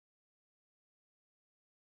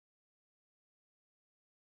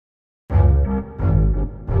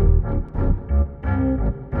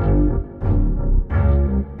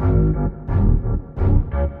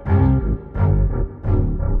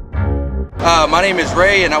My name is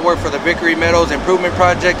Ray and I work for the Vickery Meadows Improvement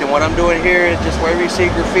Project, and what I'm doing here is just wherever you see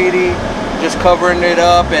graffiti, just covering it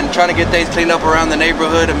up and trying to get things cleaned up around the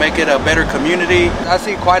neighborhood and make it a better community. I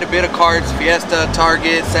see quite a bit of carts, Fiesta,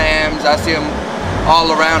 Target, Sam's. I see them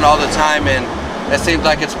all around all the time, and it seems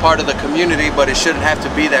like it's part of the community, but it shouldn't have to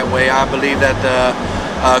be that way. I believe that the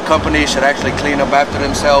companies should actually clean up after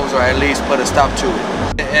themselves, or at least put a stop to it.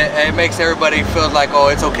 It makes everybody feel like, oh,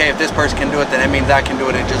 it's okay if this person can do it, then that means I can do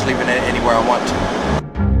it, and just leaving it anywhere I want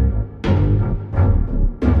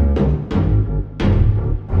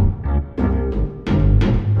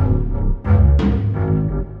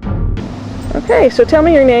to. Okay, so tell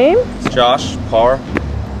me your name. It's Josh Parr.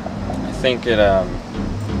 I think it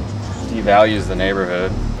devalues the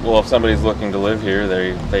neighborhood. Well, if somebody's looking to live here,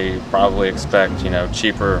 they probably expect,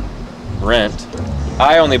 cheaper rent.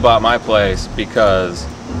 I only bought my place because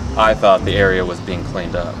I thought the area was being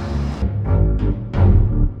cleaned up.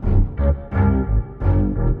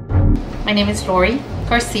 My name is Lori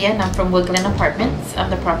Garcia and I'm from Woodland Apartments. I'm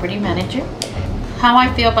the property manager. How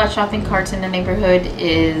I feel about shopping carts in the neighborhood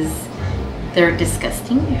is they're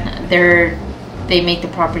disgusting. They make the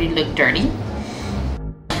property look dirty.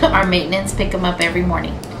 Our maintenance pick them up every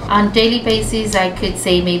morning. On daily basis, I could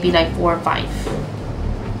say maybe like 4 or 5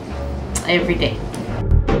 every day.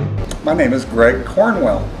 My name is Greg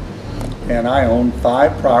Cornwell, and I own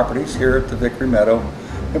 5 properties here at the Vickery Meadow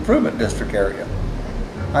Improvement District area.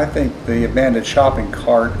 I think the abandoned shopping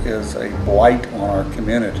cart is a blight on our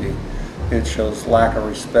community. It shows lack of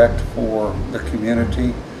respect for the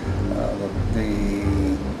community.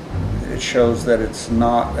 It shows that it's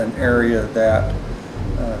not an area that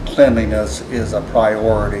cleanliness is a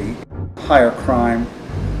priority. Higher crime,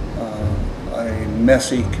 a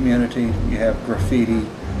messy community. You have graffiti,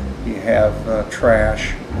 you have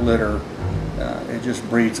trash, litter. It just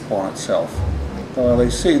breeds upon itself. They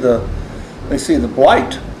see the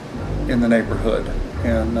blight in the neighborhood,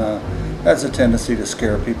 and that's a tendency to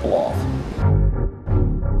scare people off.